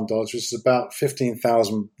 Taiwan dollars, which is about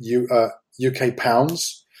 15,000 UK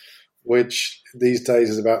pounds, which these days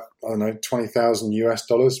is about,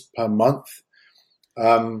 $20,000 per month.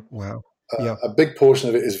 Wow. A big portion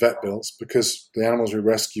of it is vet bills, because the animals we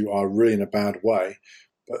rescue are really in a bad way.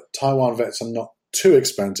 But Taiwan vets are not too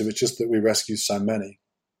expensive. It's just that we rescue so many.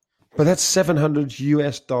 But that's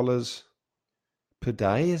 $700 per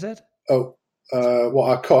day, is it? Oh, what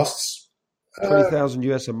our costs?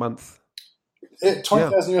 $20,000 a month.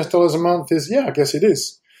 $20,000 a month is, I guess it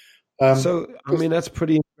is. That's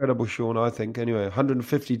pretty incredible, Sean, I think. Anyway,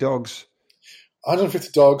 150 dogs.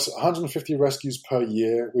 150 dogs, 150 rescues per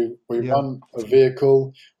year. We run a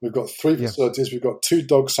vehicle. We've got 3 facilities. We've got 2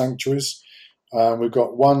 dog sanctuaries. We've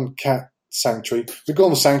got 1 cat sanctuary. We call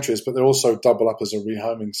them sanctuaries, but they also double up as a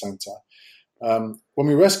rehoming center. When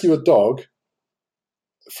we rescue a dog,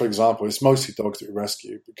 for example, it's mostly dogs that we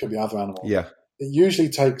rescue. It could be other animals. Yeah. It usually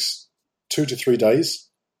takes 2 to 3 days.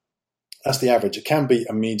 That's the average. It can be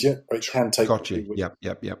immediate, or it can take. Got you. Yep.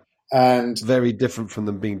 And very different from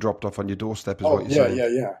them being dropped off on your doorstep, is what you're saying.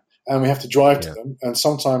 Yeah. And we have to drive to them, and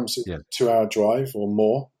sometimes it's a 2-hour drive or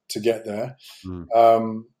more to get there.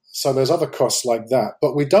 So there's other costs like that,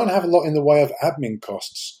 but we don't have a lot in the way of admin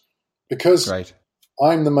costs, because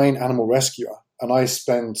I'm the main animal rescuer, and I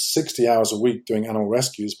spend 60 hours a week doing animal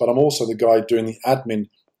rescues, but I'm also the guy doing the admin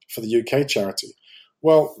for the UK charity.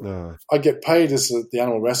 Well, I get paid as the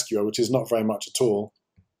animal rescuer, which is not very much at all.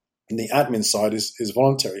 And the admin side is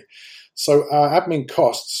voluntary. So our admin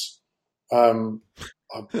costs are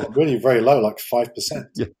really very low, like 5%.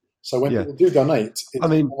 Yeah. So when people do donate, it's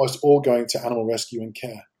almost all going to animal rescue and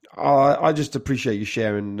care. I just appreciate you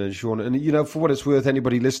sharing, Sean. And, for what it's worth,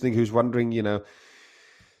 anybody listening who's wondering,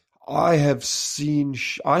 I have seen,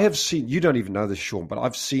 you don't even know this, Sean, but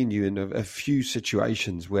I've seen you in a few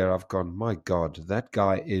situations where I've gone, my God, that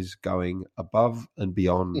guy is going above and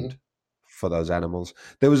beyond for those animals.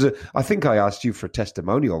 I think I asked you for a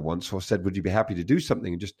testimonial once, or said, would you be happy to do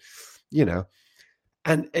something? And just,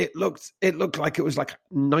 and it looked like it was like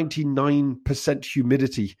 99%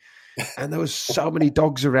 humidity. And there was so many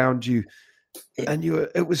dogs around you, and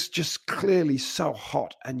it was just clearly so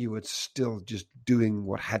hot, and you were still just doing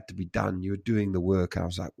what had to be done. You were doing the work. I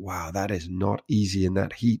was like, wow, that is not easy in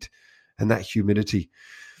that heat and that humidity.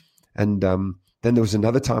 And then there was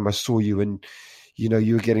another time I saw you, and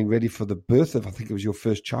you were getting ready for the birth of, I think it was your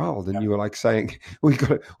first child, and you were like saying, we've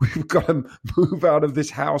got to move out of this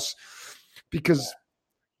house because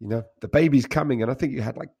the baby's coming. And I think you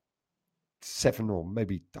had like 7, or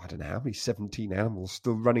maybe, I don't know how many, 17 animals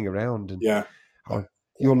still running around. And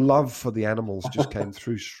your love for the animals just came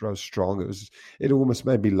through so strong. It almost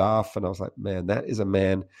made me laugh. And I was like, man, that is a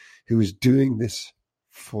man who is doing this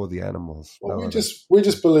for the animals. Well, we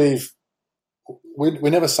just believe we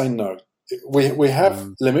never say no. we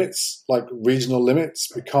have limits, like regional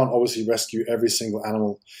limits. We can't obviously rescue every single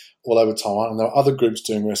animal all over Taiwan, and there are other groups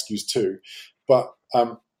doing rescues too. But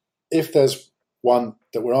if there's one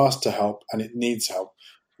that we're asked to help and it needs help,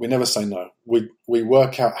 we never say no. We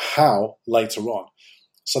work out how later on.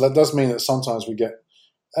 So that does mean that sometimes we get,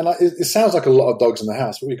 and it sounds like a lot of dogs in the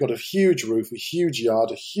house, but we've got a huge roof, a huge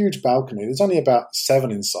yard, a huge balcony. There's only about 7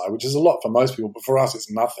 inside, which is a lot for most people, but for us it's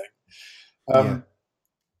nothing.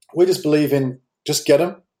 We just believe in just get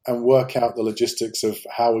them and work out the logistics of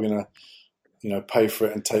how we're going to, pay for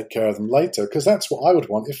it and take care of them later. Because that's what I would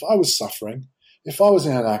want. If I was suffering, if I was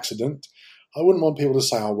in an accident, I wouldn't want people to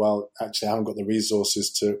say, oh, well, actually, I haven't got the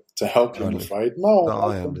resources to help you, I'm afraid. No,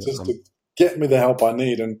 I want just to get me the help I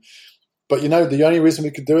need. But, the only reason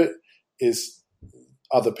we could do it is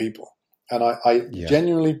other people. And I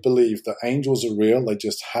genuinely believe that angels are real. They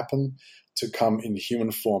just happen to come in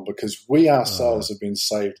human form, because we ourselves have been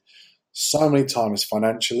saved so many times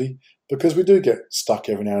financially, because we do get stuck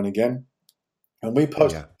every now and again. And we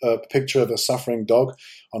post a picture of a suffering dog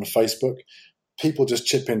on Facebook, people just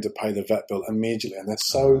chip in to pay the vet bill immediately, and they're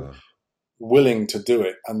so willing to do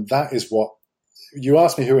it. And that is what you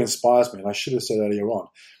asked me, who inspires me, and I should have said earlier on,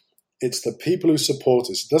 it's the people who support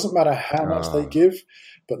us. It doesn't matter how much they give,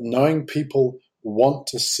 but knowing people want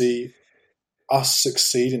to see us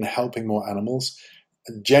succeed in helping more animals,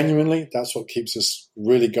 and genuinely, that's what keeps us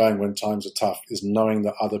really going when times are tough, is knowing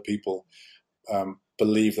that other people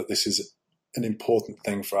believe that this is an important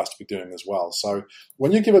thing for us to be doing as well. So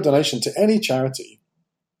when you give a donation to any charity,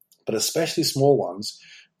 but especially small ones,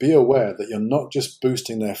 be aware that you're not just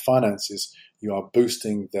boosting their finances, you are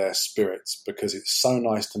boosting their spirits, because it's so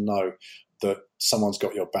nice to know that someone's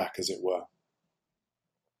got your back, as it were.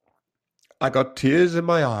 I got tears in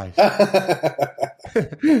my eyes. That's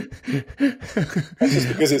just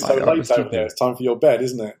because it's so late over there. It's time for your bed,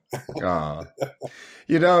 isn't it?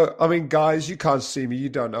 Guys, you can't see me. You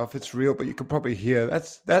don't know if it's real, but you can probably hear.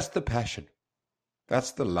 That's the passion. That's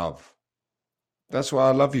the love. That's why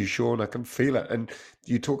I love you, Sean. I can feel it. And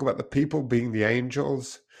you talk about the people being the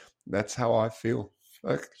angels. That's how I feel.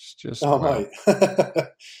 It's just mate.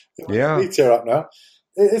 Yeah. Me tear up now.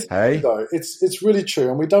 It's really true,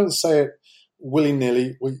 and we don't say it willy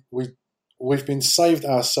nilly. We've been saved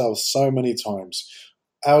ourselves so many times.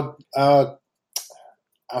 Our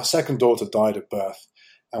second daughter died at birth,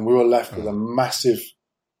 and we were left with a massive,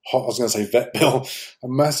 I was going to say vet bill, a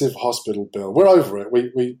massive hospital bill. We're over it.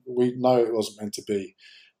 We know it wasn't meant to be.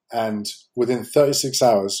 And within 36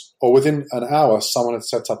 hours, or within an hour, someone had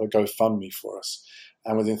set up a GoFundMe for us.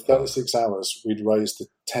 And within 36 hours, we'd raised the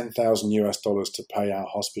 $10,000 to pay our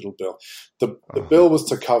hospital bill. The bill was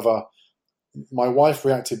to cover. My wife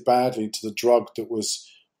reacted badly to the drug that was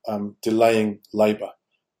delaying labour,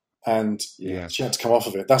 and she had to come off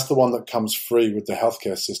of it. That's the one that comes free with the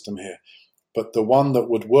healthcare system here. But the one that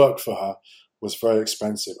would work for her was very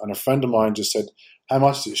expensive. And a friend of mine just said, how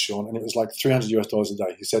much is it, Sean? And it was like $300 a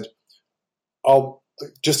day. He said, I'll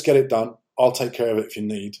just get it done. I'll take care of it if you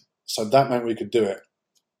need. So that meant we could do it.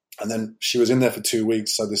 And then she was in there for 2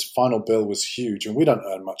 weeks. So this final bill was huge, and we don't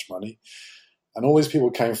earn much money. And all these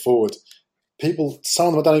people came forward. Some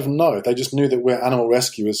of them I don't even know. They just knew that we're animal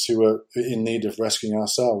rescuers who were in need of rescuing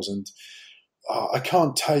ourselves. And I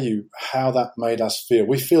can't tell you how that made us feel.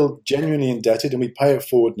 We feel genuinely indebted, and we pay it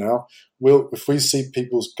forward now. If we see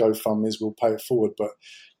people's GoFundMes, we'll pay it forward. But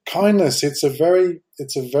kindness, it's a very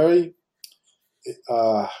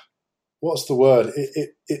what's the word?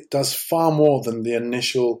 It does far more than the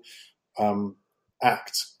initial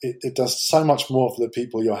act. It does so much more for the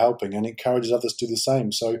people you're helping, and encourages others to do the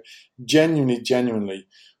same. So genuinely,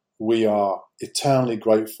 we are eternally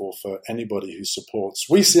grateful for anybody who supports.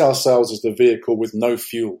 We see ourselves as the vehicle with no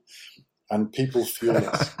fuel, and people fuel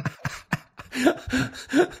us.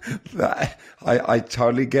 I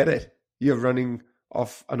totally get it. You're running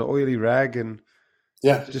off an oily rag and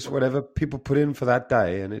just whatever people put in for that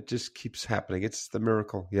day, and it just keeps happening. It's the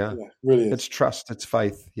miracle. Yeah, really is. It's trust. It's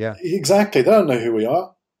faith. Yeah, exactly. They don't know who we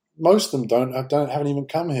are. Most of them haven't even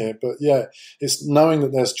come here. But it's knowing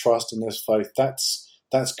that there's trust and there's faith.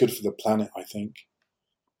 That's good for the planet, I think.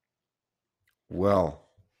 Well,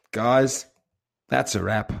 guys, that's a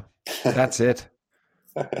wrap. That's it.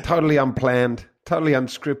 Totally unplanned, totally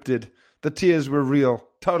unscripted. The tears were real,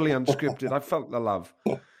 totally unscripted. I felt the love.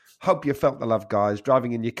 Hope you felt the love, guys,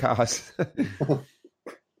 driving in your cars.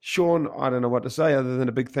 Sean, I don't know what to say other than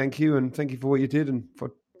a big thank you, and thank you for what you did and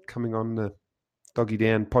for coming on the Doggy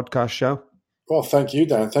Dan podcast show. Well, thank you,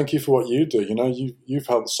 Dan. Thank you for what you do. You've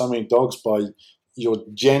helped so many dogs by your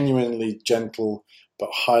genuinely gentle but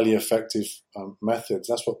highly effective methods.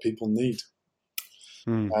 That's what people need.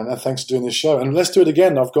 And thanks for doing this show. And let's do it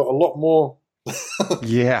again. I've got a lot more.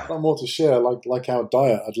 Yeah. A lot more to share, like our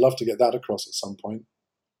diet. I'd love to get that across at some point.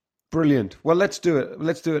 Brilliant. Well, let's do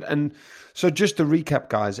it. And so just to recap,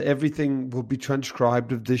 guys, everything will be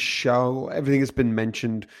transcribed of this show. Everything has been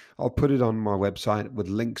mentioned. I'll put it on my website with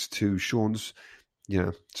links to Sean's,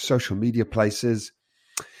 social media places.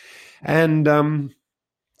 And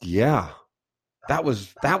yeah, that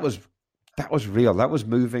was real. That was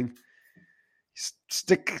moving.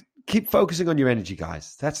 Keep focusing on your energy,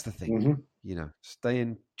 guys. That's the thing. Mm-hmm. Stay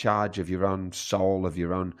in charge of your own soul, of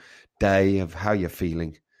your own day, of how you're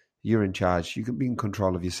feeling. You're in charge. You can be in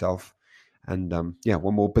control of yourself. And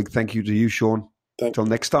one more big thank you to you, Sean. Until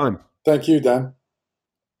next time. Thank you, Dan.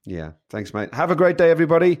 Yeah, thanks, mate. Have a great day,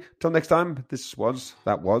 everybody. Till next time,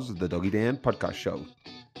 that was the Doggy Dan Podcast Show.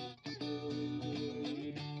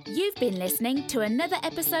 You've been listening to another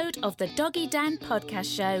episode of the Doggy Dan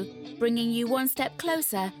Podcast Show, bringing you one step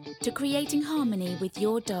closer to creating harmony with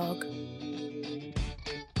your dog.